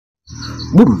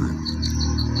Boom!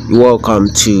 Welcome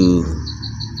to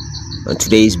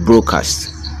today's broadcast.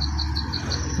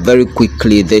 Very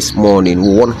quickly this morning,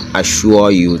 we want to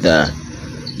assure you that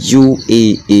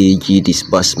UAAG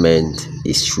disbursement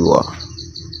is sure.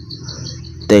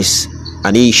 There's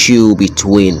an issue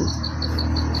between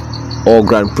All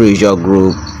Grant Pressure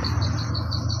Group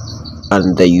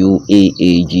and the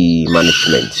UAAG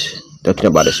management, talking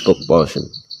about the spokesperson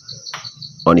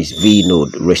on his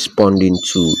V-Note responding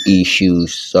to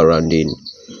issues surrounding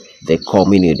the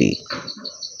community.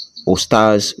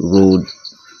 Ostars wrote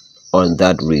on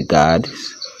that regard,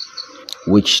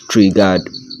 which triggered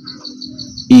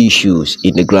issues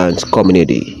in the grant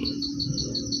community.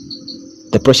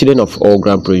 The president of All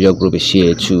Grant Pressure Group is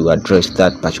here to address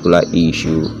that particular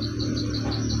issue.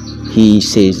 He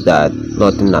says that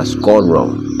nothing has gone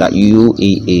wrong, that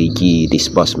UAAG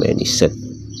disbursement is set.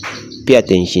 Pay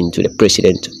attention to the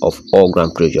president of All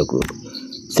Grant Pressure Group.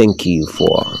 Thank you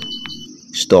for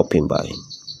stopping by.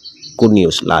 Good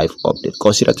News Live Update.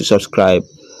 Consider to subscribe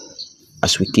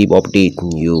as we keep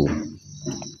updating you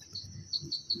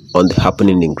on the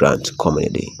happening in grant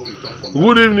community.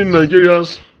 Good evening,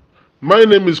 Nigerians. My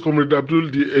name is Comr Abdul,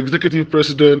 the Executive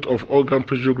President of All Grant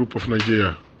Pressure Group of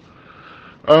Nigeria.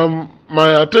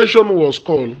 My attention was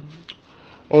called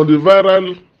on the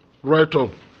viral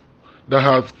write-up that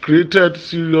has created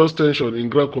serious tension in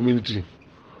grant community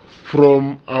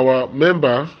from our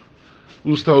member,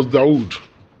 Ustaz Dawood,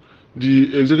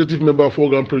 the executive member of All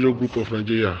Grant Pressure Group of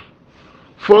Nigeria.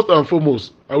 First and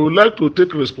foremost, I would like to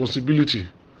take responsibility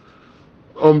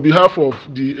on behalf of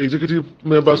the executive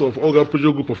members of All Grant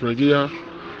Pressure Group of Nigeria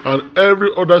and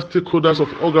every other stakeholders of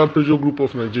All Grant Pressure Group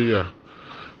of Nigeria.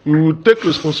 We will take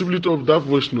responsibility of that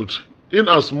voice note in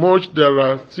as much there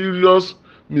are serious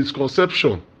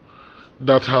misconceptions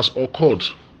that has occurred.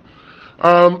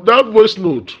 That voice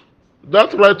note,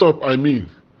 that write-up,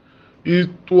 it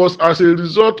was as a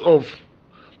result of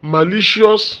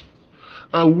malicious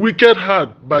and wicked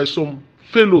heart by some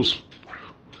fellows.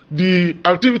 The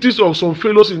activities of some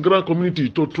fellows in grant community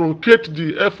to truncate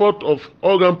the effort of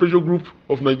All Grant Pressure Group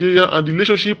of Nigeria and the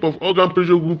relationship of All Grant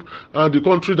Pressure Group and the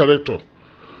country director,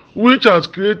 which has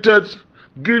created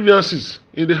grievances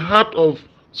in the heart of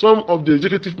some of the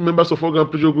executive members of All Grant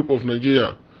Pressure Group of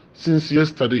Nigeria since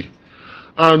yesterday.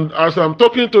 And as I'm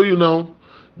talking to you now,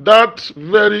 that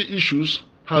very issues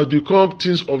has become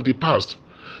things of the past,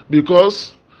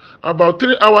 because about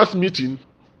 3 hours meeting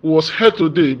was held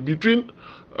today between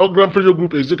All Grant Pressure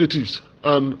Group executives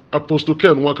and Apostle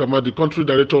Ken Wakama, the country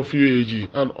director of UAAG,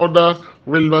 and other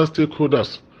relevant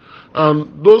stakeholders.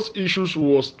 And those issues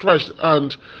was trashed,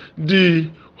 and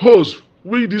the host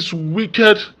with this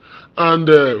wicked and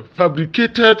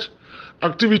fabricated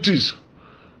activities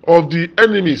of the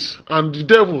enemies and the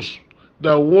devils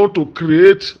that want to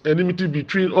create enmity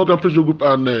between All Grant Pressure Group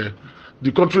and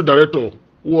the country director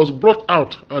was brought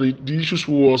out, and the issues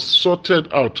was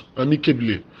sorted out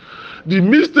amicably. The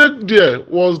mistake there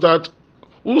was that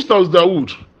Ustaz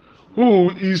Dawood, who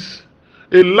is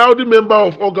a loud member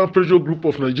of All Grant Pressure Group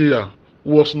of Nigeria,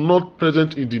 was not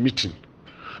present in the meeting.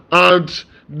 And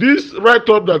this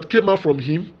write-up that came out from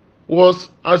him was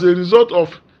as a result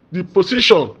of the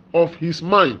position of his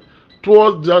mind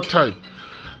towards that time.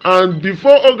 And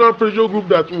before All Grant Pressure Group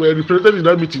that were represented in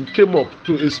that meeting came up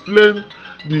to explain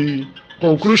the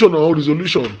conclusion or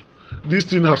resolution, this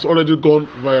thing has already gone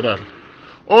viral.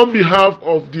 On behalf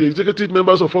of the executive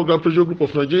members of All Grant Pressure Group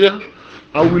of Nigeria,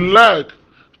 I would like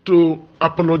to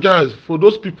apologize for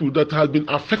those people that have been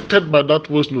affected by that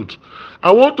voice note.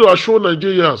 I want to assure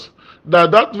Nigerians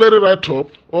that that very write-up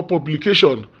or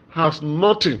publication has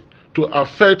nothing to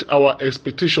affect our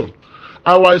expectation.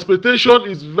 Our expectation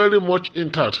is very much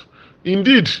intact.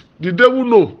 Indeed, the devil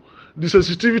knows the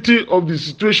sensitivity of the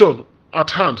situation at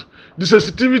hand, the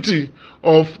sensitivity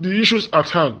of the issues at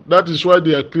hand. That is why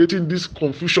they are creating this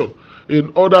confusion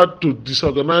in order to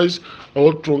disorganize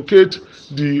or truncate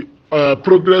the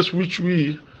progress which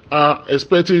we are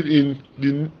expecting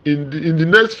in the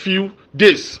next few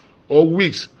days or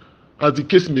weeks, as the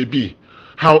case may be.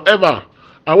 However,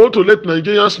 I want to let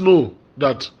Nigerians know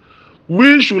that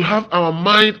we should have our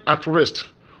mind at rest.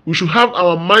 We should have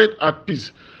our mind at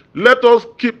peace. Let us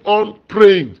keep on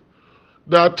praying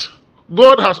that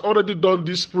God has already done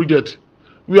this project.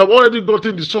 We have already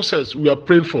gotten the success we are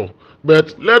praying for.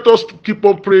 But let us keep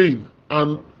on praying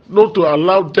and not to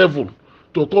allow devil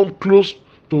to come close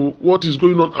to what is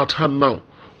going on at hand now.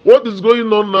 What is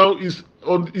going on now is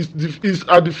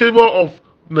at the favor of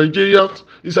Nigerians,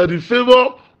 is at the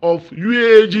favor of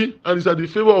UAAG, and is at the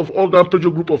favor of All Grant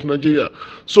Pressure Group of Nigeria.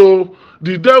 So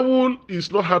the devil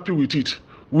is not happy with it.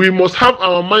 We must have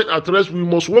our mind at rest. We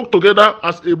must work together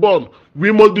as a bond.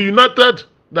 We must be united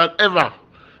than ever.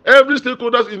 Every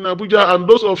stakeholders in Abuja and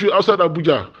those of you outside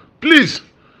Abuja, please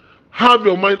have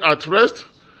your mind at rest.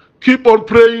 Keep on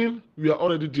praying. We are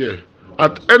already there.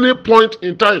 At any point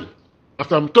in time,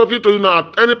 as I'm talking to you now,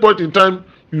 at any point in time,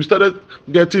 you started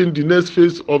getting the next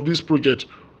phase of this project.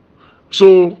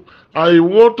 So I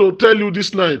want to tell you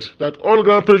this night that All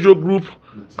Ground Pressure Group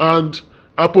and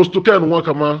Apostle Ken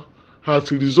Wakama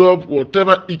has resolved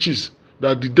whatever itches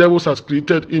that the devils has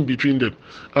created in between them.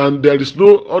 And there is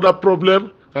no other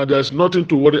problem and there's nothing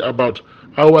to worry about.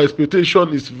 Our expectation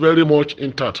is very much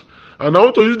intact. And I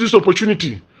want to use this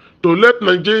opportunity to let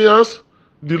Nigerians,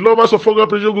 the lovers of All Ground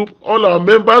Pressure Group, all our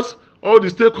members, all the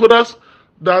stakeholders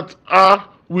that are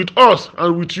with us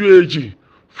and with UAAG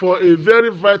for a very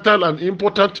vital and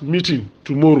important meeting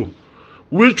tomorrow,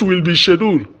 which will be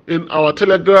scheduled in our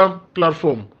Telegram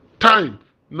platform. Time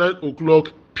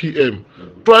 9:00 p.m.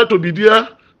 Try to be there.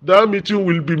 That meeting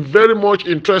will be very much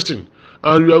interesting,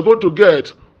 and you are going to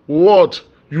get what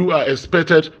you are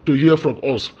expected to hear from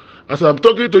us. As I'm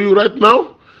talking to you right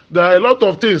now, there are a lot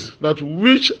of things that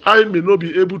which I may not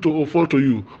be able to afford to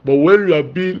you, but when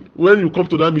you come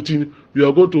to that meeting, you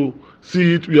are going to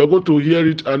see it, you are going to hear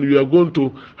it, and you are going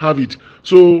to have it.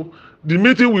 So the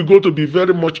meeting will go to be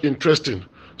very much interesting.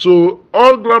 So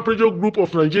All Ground Pressure Group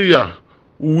of Nigeria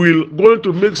will going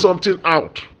to make something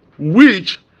out,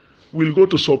 which will go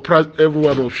to surprise every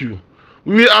one of you.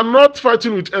 We are not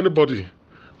fighting with anybody,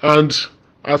 and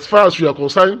as far as we are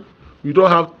concerned, we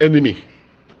don't have enemy.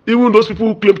 Even those people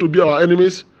who claim to be our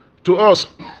enemies, to us,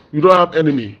 we don't have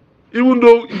enemy. Even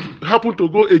though it happened to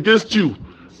go against you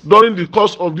during the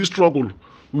course of this struggle,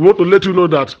 we want to let you know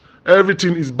that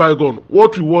everything is bygone.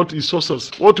 What we want is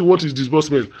success. What we want is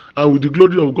disbursement. And with the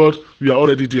glory of God, we are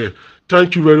already there.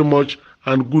 Thank you very much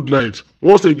and good night.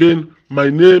 Once again, my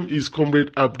name is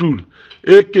Comr Abdul,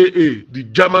 aka the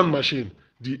German Machine,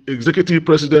 the Executive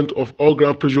President of All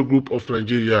Ground Pressure Group of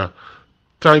Nigeria.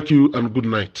 Thank you and good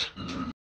night.